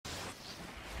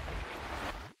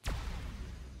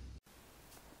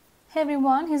Hey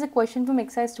everyone, here's a question from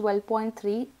exercise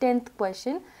 12.3, 10th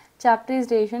question. Chapter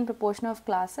is Ratio Proportion of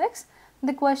class X.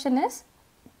 The question is,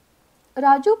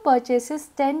 Raju purchases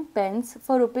 10 pens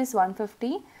for rupees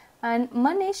 150 and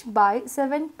Manish buy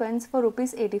 7 pens for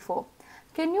rupees 84.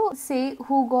 Can you say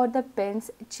who got the pens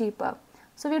cheaper?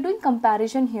 So we are doing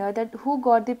comparison here, that who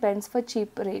got the pens for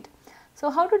cheap rate. So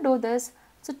how to do this?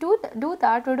 So to do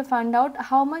that, we have to find out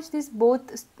how much these both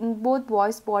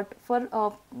boys bought for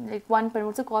like one pen.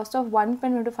 What's the cost of one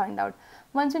pen? We have to find out.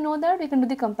 Once you know that, we can do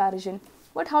the comparison.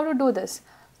 But how to do this?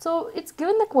 So it's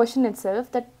given the question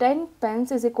itself that 10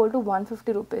 pens is equal to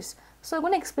 150 rupees. So I'm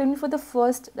going to explain for the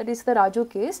first, that is the Raju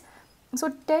case. So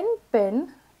 10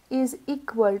 pen is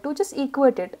equal to, just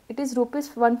equate it. It is rupees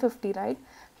 150, right?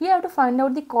 Here I have to find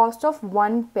out the cost of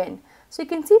one pen. So you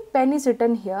can see pen is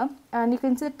written here and you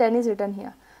can see 10 is written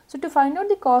here. So to find out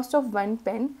the cost of one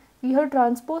pen, we have to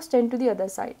transpose 10 to the other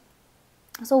side.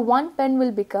 So one pen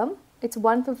will become, it's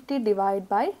 150 divided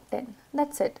by 10.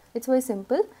 That's it. It's very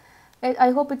simple.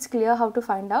 I hope it's clear how to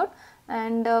find out.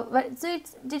 And so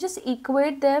you just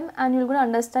equate them and you're going to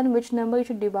understand which number you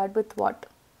should divide with what.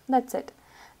 That's it.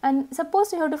 And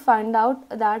suppose you have to find out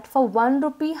that for 1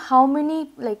 rupee how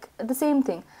many, like the same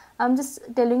thing. I'm just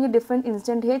telling you different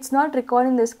instant here. It's not recorded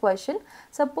in this question.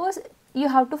 Suppose you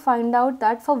have to find out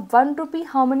that for 1 rupee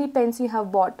how many pens you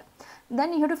have bought.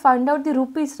 Then you have to find out the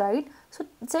rupees, right? So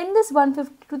send this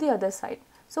 150 to the other side.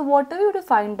 So whatever you have to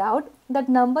find out, that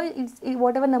number is,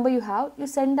 whatever number you have, you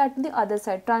send that to the other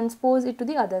side, transpose it to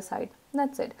the other side.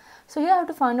 That's it. So here I have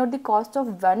to find out the cost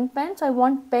of one pen. So I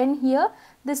want pen here.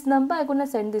 This number I'm going to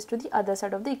send this to the other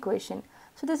side of the equation.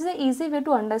 So this is an easy way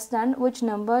to understand which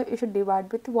number you should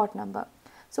divide with what number.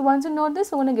 So once you know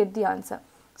this, we're going to get the answer.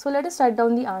 So let us write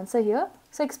down the answer here.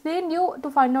 So explain you to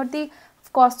find out the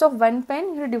cost of one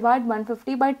pen, you divide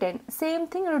 150 by 10. Same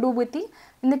thing you do with the,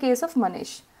 in the case of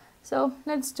Manish. So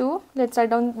let's write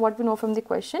down what we know from the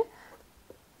question.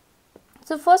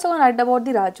 So first I want to write about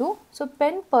the Raju. So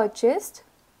pen purchased.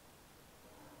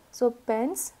 So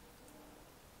pens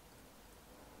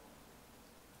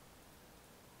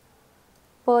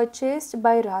purchased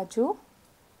by Raju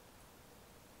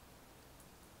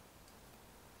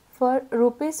for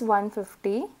rupees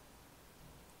 150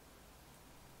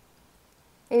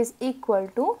 is equal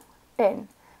to 10.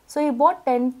 So he bought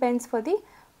 10 pens for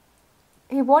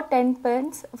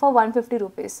 150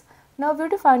 rupees. Now we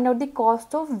have to find out the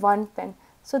cost of one pen.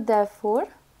 So therefore,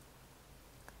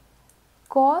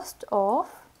 cost of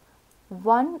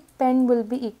one pen will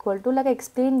be equal to, like I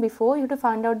explained before, you have to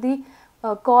find out the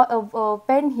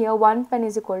pen here, one pen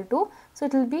is equal to, so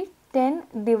it will be 10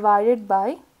 divided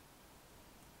by,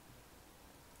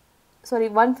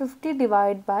 150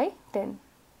 divided by 10.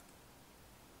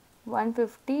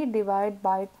 150 divided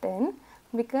by 10,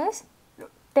 because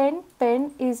 10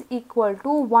 pen is equal to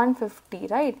 150,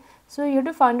 right? So you have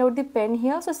to find out the pen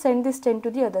here, so send this 10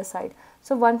 to the other side.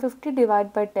 So 150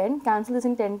 divided by 10, cancel this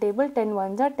in 10 table, 10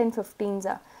 ones are, 10 15s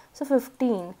are. So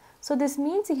 15. So this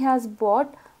means he has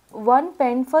bought one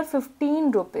pen for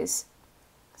 15 rupees.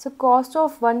 So cost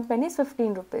of one pen is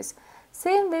 15 rupees.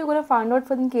 Same way we're going to find out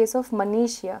for the case of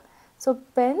Manish here. So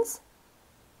pens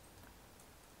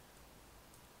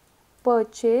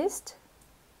purchased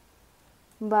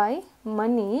by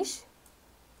Manish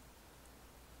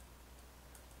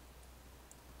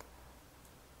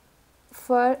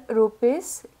for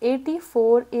rupees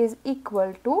 84 is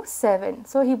equal to 7.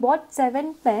 So he bought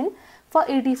 7 pen for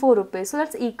 84 rupees. So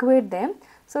let's equate them.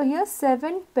 So here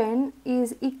 7 pen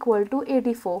is equal to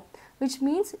 84, which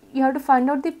means you have to find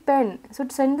out the pen. So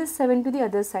to send this 7 to the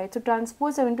other side. So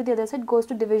transpose 7 to the other side goes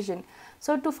to division.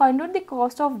 So to find out the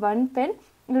cost of one pen,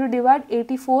 you have to divide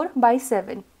 84 by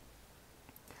 7.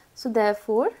 So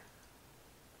therefore,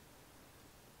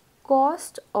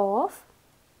 cost of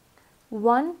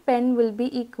one pen will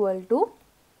be equal to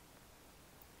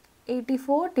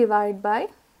 84 divided by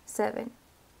 7.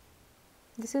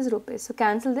 This is rupees. So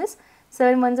cancel this.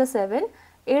 7 ones are 7.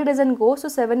 8 doesn't go. So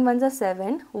 7 ones are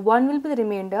 7. 1 will be the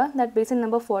remainder. That brings in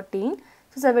number 14.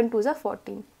 So 7 twos are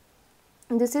 14.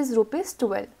 This is rupees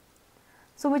 12.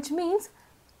 So which means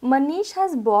Manish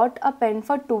has bought a pen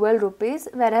for 12 rupees,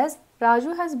 whereas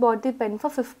Raju has bought the pen for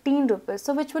 15 rupees.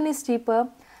 So which one is cheaper?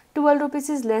 12 rupees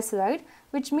is less, right?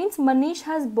 Which means Manish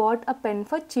has bought a pen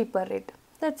for cheaper rate.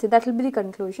 That's it. That will be the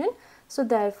conclusion. So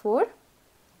therefore,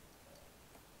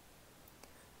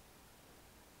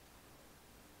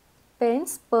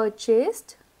 pens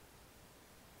purchased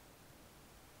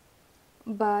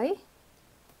by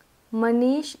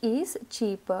Manish is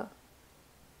cheaper.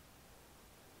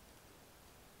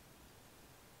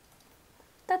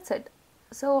 That's it.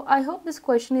 So I hope this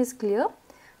question is clear.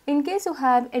 In case you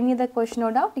have any other question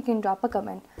or doubt, you can drop a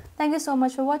comment. Thank you so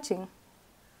much for watching.